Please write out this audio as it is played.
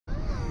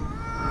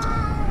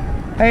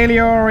Hey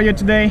Leo, how are you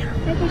today?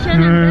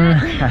 Hey,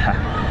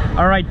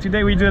 Alright,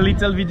 today we do a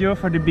little video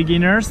for the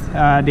beginners.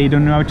 They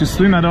don't know how to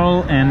swim at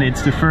all and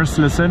it's the first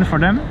lesson for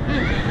them.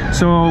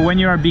 So when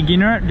you're a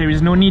beginner, there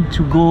is no need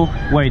to go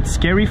where it's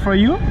scary for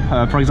you.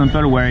 For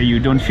example, where you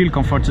don't feel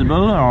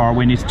comfortable or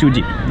when it's too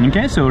deep.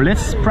 Okay, so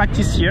let's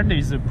practice here. There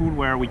is a pool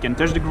where we can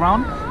touch the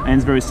ground and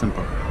it's very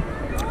simple.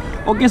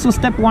 Okay, so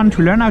step one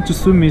to learn how to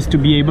swim is to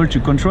be able to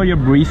control your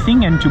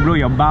breathing and to blow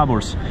your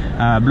bubbles.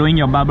 Blowing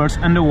your bubbles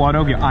underwater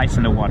with your eyes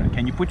underwater.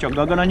 Can you put your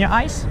goggle on your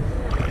eyes?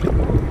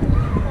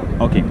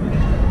 Okay,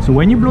 so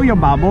when you blow your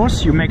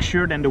bubbles, you make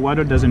sure that the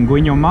water doesn't go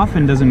in your mouth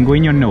and doesn't go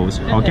in your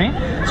nose, okay?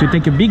 So you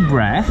take a big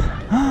breath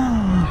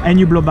and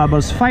you blow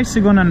bubbles 5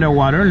 seconds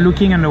underwater,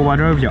 looking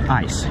underwater with your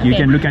eyes. You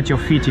can look at your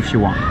feet if you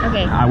want.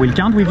 Okay. I will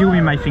count with you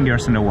with my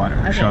fingers underwater.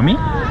 Okay. Show me.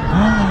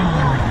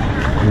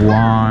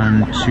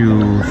 1,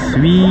 2,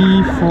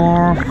 3,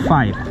 4,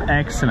 5.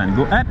 Excellent.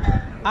 Go up.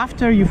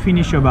 After you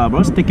finish your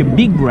bubbles, take a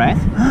big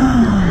breath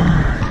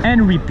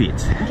and repeat.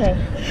 Okay.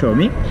 Show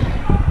me.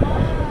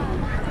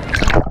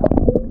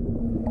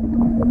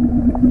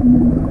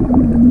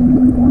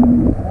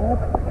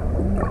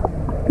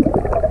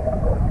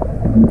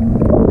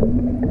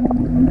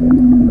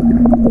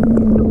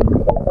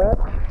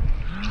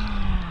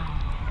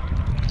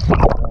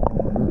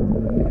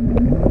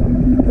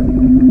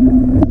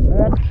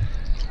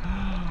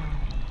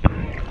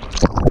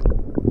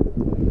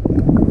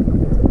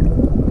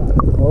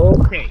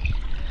 Okay,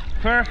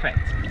 perfect.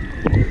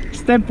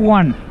 Step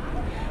one,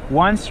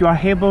 once you are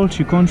able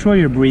to control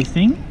your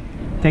breathing,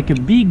 take a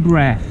big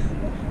breath,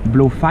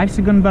 blow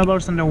 5-second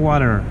bubbles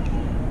underwater,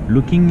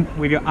 looking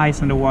with your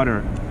eyes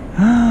underwater,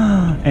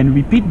 and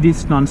repeat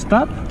this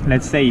non-stop.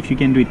 Let's say if you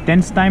can do it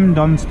 10 times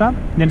non-stop,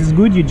 that is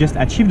good. You just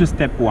achieved the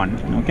step one.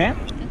 Okay?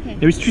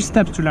 There is 3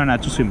 steps to learn how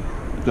to swim.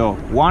 So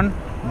 1,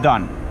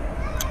 done.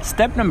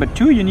 Step number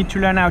 2, you need to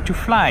learn how to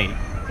fly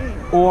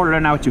or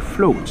learn how to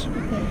float.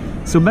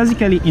 So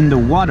basically in the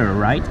water,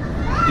 right,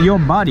 your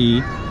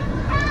body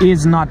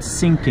is not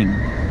sinking.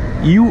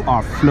 You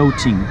are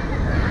floating.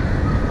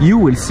 You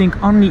will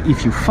sink only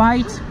if you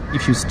fight,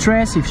 if you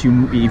stress, if you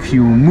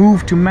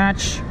move too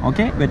much,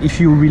 okay? But if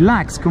you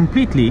relax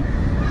completely,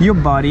 your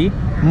body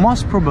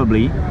most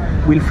probably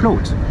will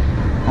float,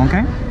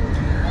 okay?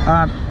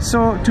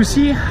 So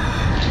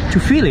to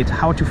feel it,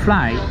 how to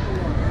fly,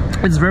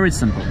 it's very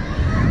simple.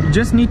 You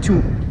just need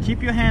to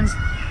keep your hands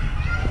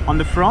on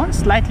the front,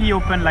 slightly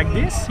open like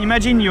this.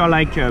 Imagine you're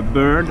like a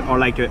bird or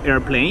like an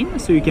airplane,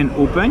 so you can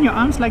open your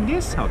arms like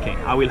this. Okay,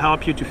 I will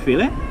help you to feel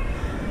it.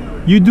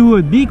 You do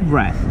a big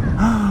breath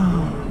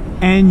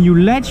and you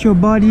let your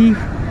body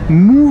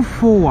move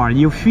forward.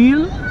 You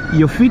feel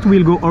your feet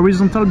will go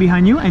horizontal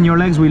behind you and your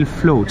legs will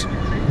float.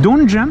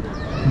 Don't jump,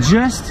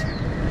 just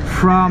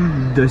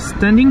from the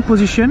standing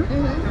position,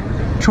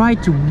 try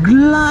to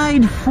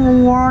glide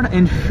forward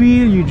and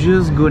feel you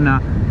just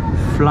gonna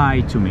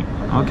fly to me,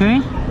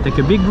 okay? Take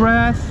a big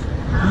breath,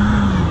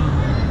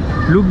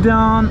 look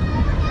down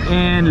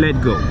and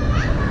let go.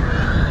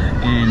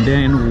 And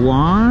then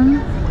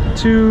 1,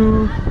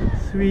 2,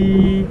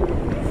 3,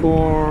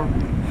 4,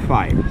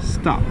 5.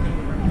 Stop.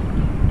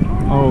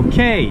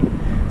 Okay.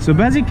 So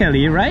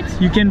basically, right,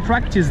 you can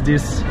practice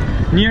this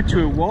near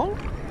to a wall.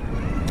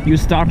 You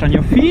start on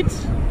your feet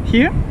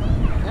here.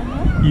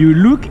 You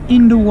look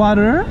in the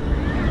water,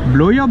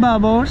 blow your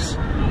bubbles,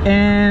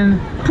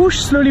 and push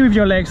slowly with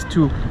your legs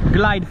to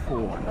glide forward.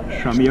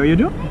 Show me how you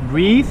do.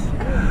 Breathe,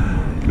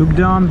 look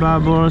down,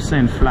 bubbles,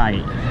 and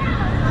fly.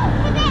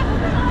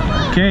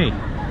 Okay,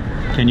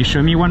 can you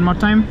show me one more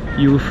time?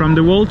 You from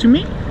the wall to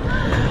me.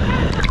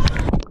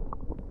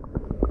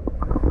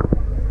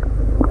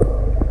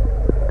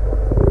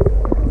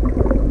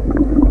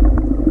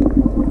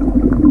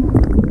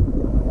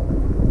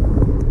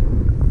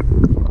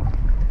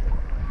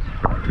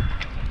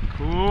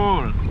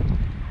 Cool.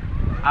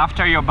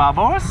 After your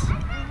bubbles,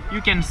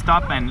 you can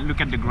stop and look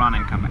at the ground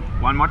and come back.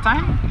 One more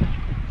time.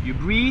 You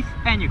breathe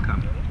and you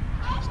come.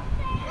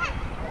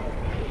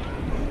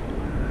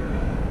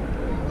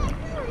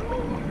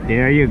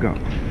 There you go.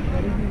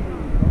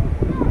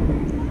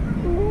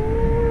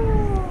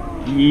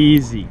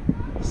 Easy.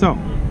 So,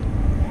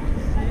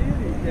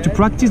 to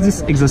practice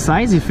this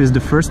exercise, if it's the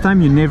first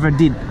time you never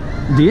did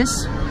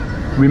this,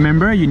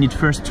 remember you need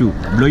first to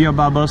blow your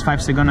bubbles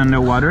 5 seconds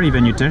underwater,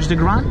 even you touch the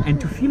ground,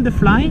 and to feel the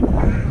fly,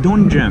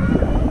 don't jump.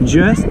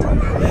 Just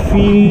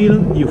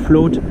feel you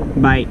float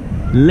by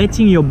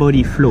letting your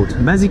body float.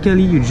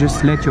 Basically, you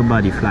just let your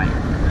body fly.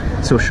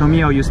 So show me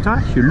how you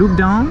start. You look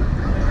down,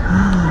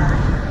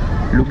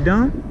 look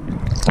down.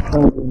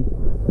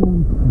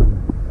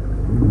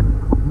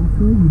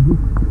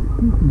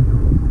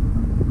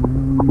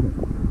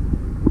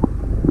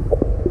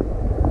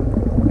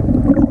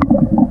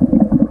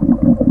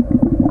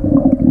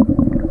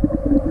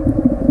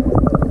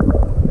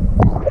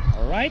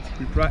 Alright,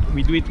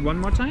 we do it one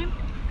more time.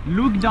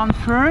 Look down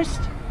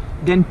first,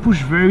 then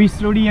push very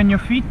slowly on your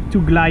feet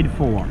to glide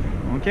forward.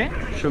 Okay,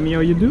 show me how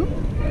you do.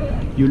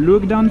 You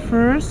look down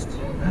first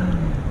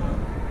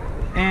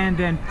and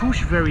then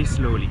push very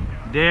slowly.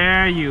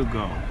 There you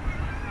go.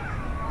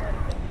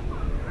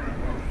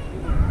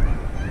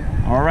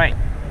 All right.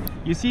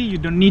 You see, you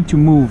don't need to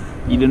move.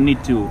 You don't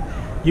need to.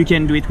 You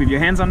can do it with your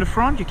hands on the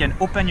front. You can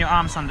open your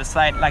arms on the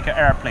side like an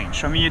airplane.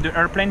 Show me the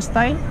airplane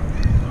style.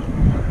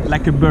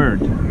 Like a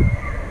bird.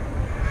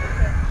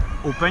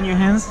 Open your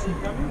hands.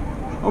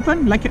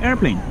 Open like an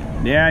airplane.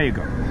 There you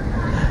go.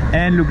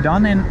 And look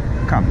down and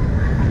come.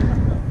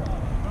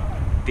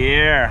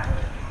 There.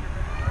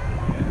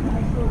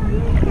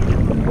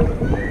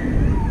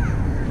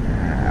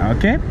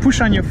 Okay,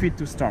 push on your feet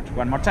to start.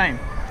 One more time.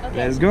 Okay.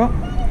 Let's go.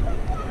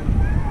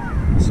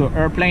 So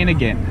airplane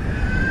again.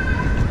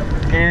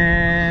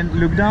 And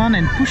look down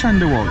and push on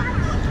the wall.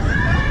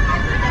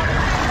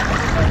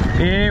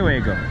 Here we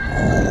go.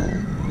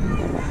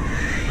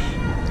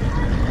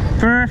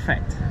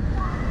 Perfect.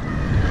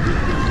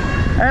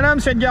 Hello,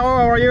 Monsieur Garo,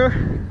 how are you?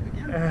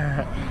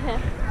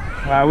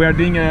 We are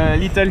doing a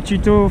little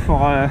tuto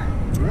for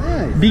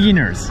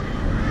beginners.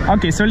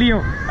 Okay, so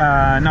Leo,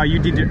 now you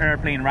did the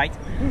airplane, right?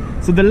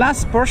 So the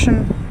last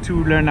portion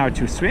to learn how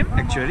to swim,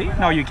 actually.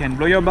 Now you can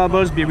blow your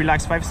bubbles, be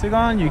relaxed 5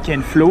 seconds. You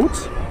can float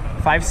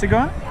 5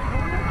 seconds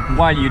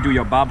while you do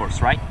your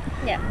bubbles, right?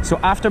 Yeah. So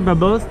after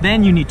bubbles,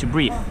 then you need to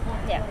breathe.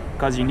 Yeah.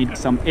 Because you need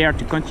some air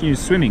to continue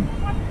swimming.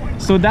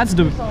 So that's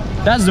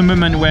the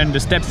moment when the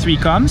step 3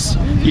 comes.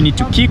 You need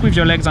to kick with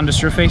your legs on the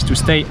surface to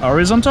stay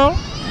horizontal.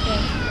 Okay.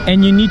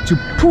 And you need to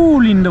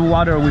pull in the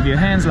water with your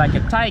hands like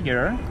a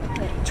tiger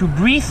to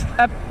breathe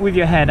up with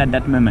your head at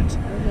that moment.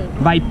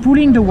 By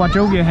pulling the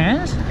water with your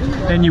hands,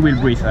 then you will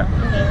breathe up.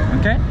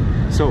 Okay?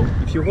 So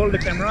if you hold the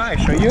camera, I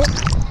show you.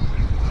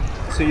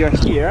 So you're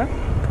here.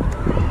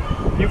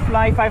 You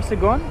fly 5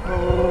 seconds.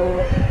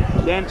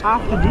 Then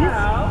after this,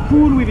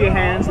 pull with your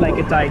hands like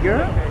a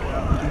tiger.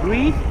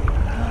 Breathe.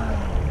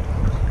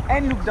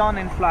 And look down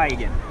and fly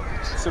again.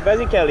 So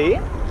basically,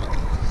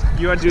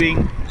 you are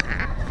doing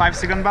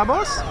 5-second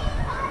bubbles,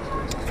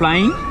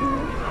 flying.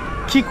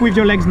 Kick with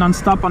your legs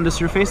non-stop on the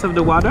surface of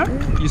the water.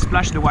 You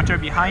splash the water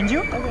behind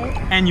you,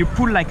 and you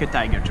pull like a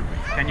tiger to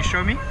breathe. Can you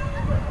show me?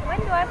 When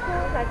do I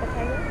pull like a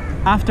tiger?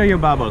 After your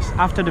bubbles,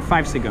 after the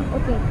 5 seconds.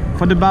 Okay.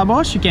 For the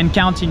bubbles, you can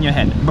count in your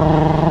head.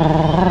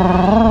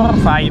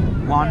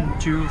 5, 1,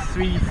 2,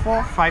 3,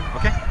 4, 5.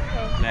 Okay?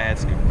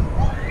 Let's go.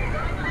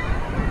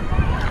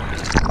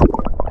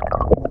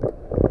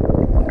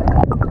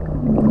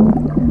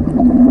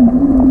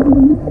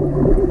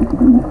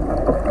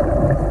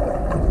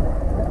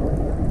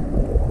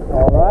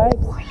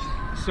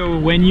 So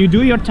when you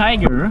do your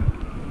tiger,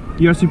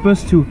 you're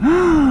supposed to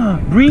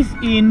breathe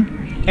in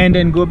and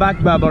then go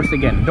back bubbles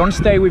again. Don't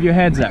stay with your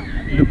heads up.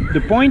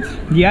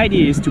 The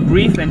idea is to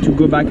breathe and to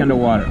go back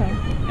underwater. Okay.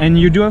 And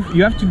you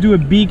have to do a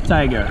big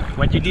tiger.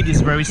 What you did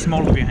is very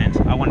small with your hands.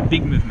 I want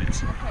big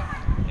movements.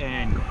 Okay.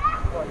 And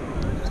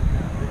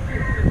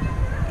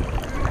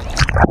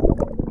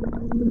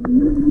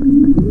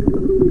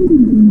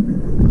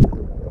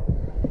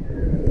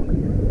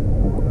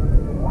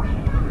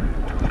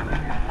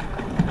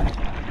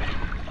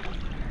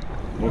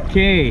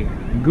okay,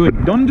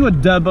 good. Don't do a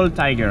double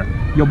tiger.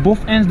 Your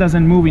both hands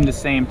doesn't move in the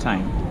same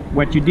time.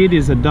 What you did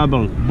is a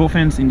double, both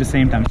hands in the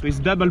same time. So it's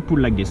double pull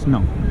like this.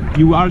 No,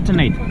 you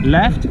alternate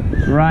left,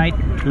 right,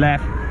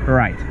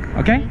 right.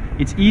 Okay?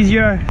 It's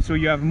easier, so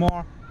you have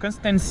more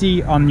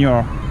consistency on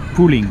your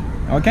pulling.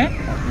 Okay?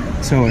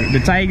 So the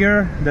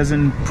tiger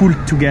doesn't pull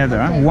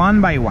together,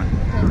 one by one.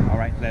 All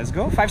right, let's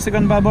go.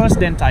 5-second bubbles,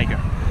 then tiger.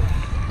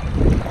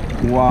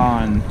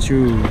 1,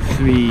 2,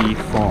 3,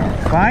 4,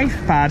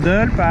 5.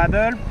 Paddle,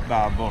 paddle,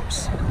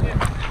 bubbles.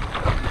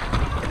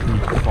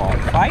 4,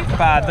 5.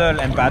 Paddle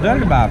and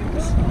paddle,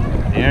 bubbles.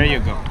 There you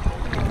go.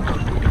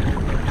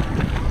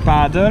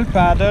 Paddle,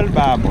 paddle,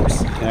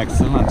 bubbles.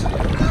 Excellent.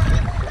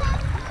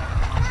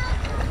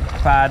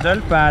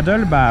 Paddle,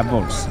 paddle,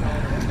 bubbles.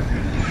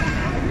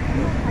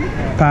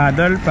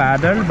 Paddle,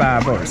 paddle,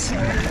 bubbles.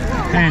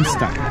 And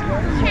stop.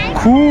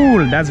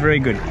 Cool, that's very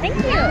good. Thank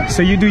you.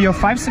 So you do your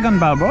 5-second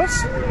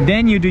bubbles,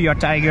 then you do your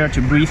tiger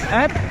to breathe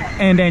up,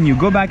 and then you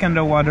go back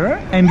underwater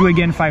and do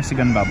again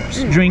 5-second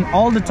bubbles. During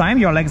all the time,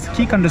 your legs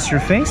kick on the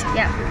surface,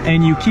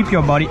 and you keep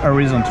your body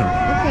horizontal.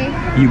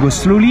 Okay. You go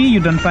slowly, you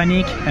don't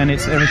panic, and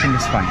everything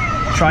is fine.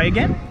 Try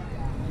again.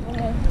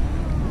 Okay.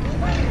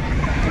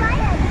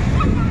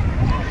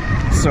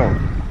 So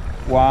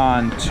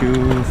 1,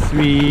 2,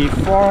 3,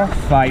 4,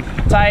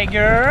 5.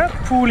 Tiger,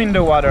 pull in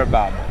the water,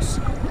 bubbles.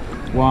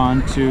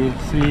 1, 2,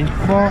 3,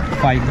 4,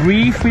 5.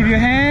 Breathe with your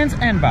hands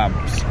and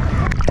bubbles.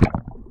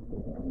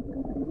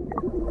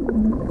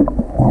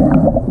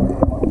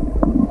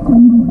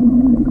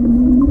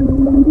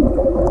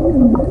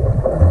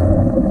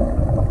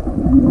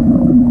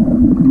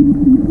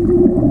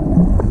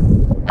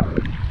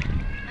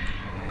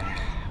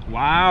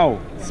 Wow,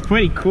 it's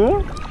pretty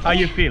cool. How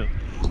you feel?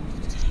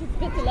 It's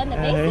good to learn the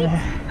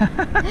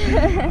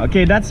basics.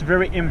 Okay, that's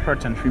very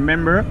important.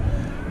 Remember,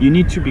 you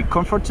need to be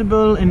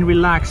comfortable and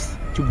relaxed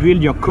to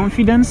build your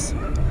confidence.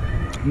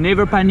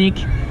 Never panic.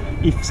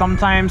 If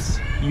sometimes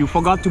you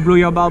forgot to blow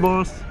your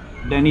bubbles,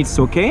 then it's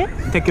okay.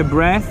 Take a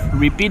breath,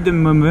 repeat the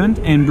movement,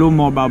 and blow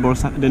more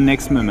bubbles at the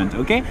next moment,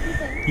 okay?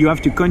 You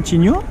have to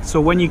continue. So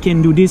when you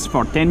can do this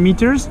for 10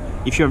 meters,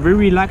 if you're very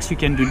relaxed, you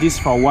can do this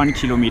for 1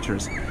 kilometer.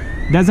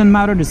 Doesn't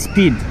matter the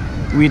speed.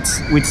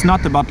 It's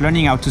not about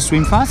learning how to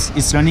swim fast,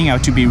 it's learning how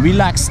to be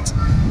relaxed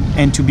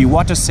and to be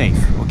water safe,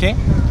 okay?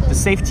 The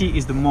safety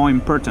is the more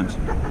important,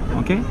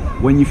 okay?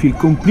 When you feel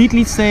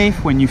completely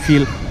safe, when you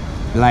feel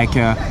like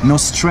no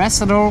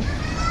stress at all,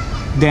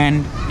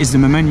 then is the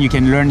moment you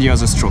can learn the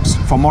other strokes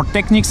for more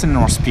techniques and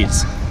more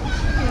speeds.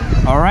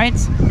 All right,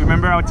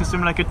 remember how to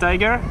swim like a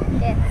tiger?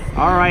 Yes.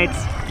 All right,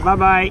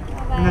 bye-bye.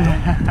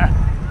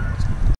 Bye.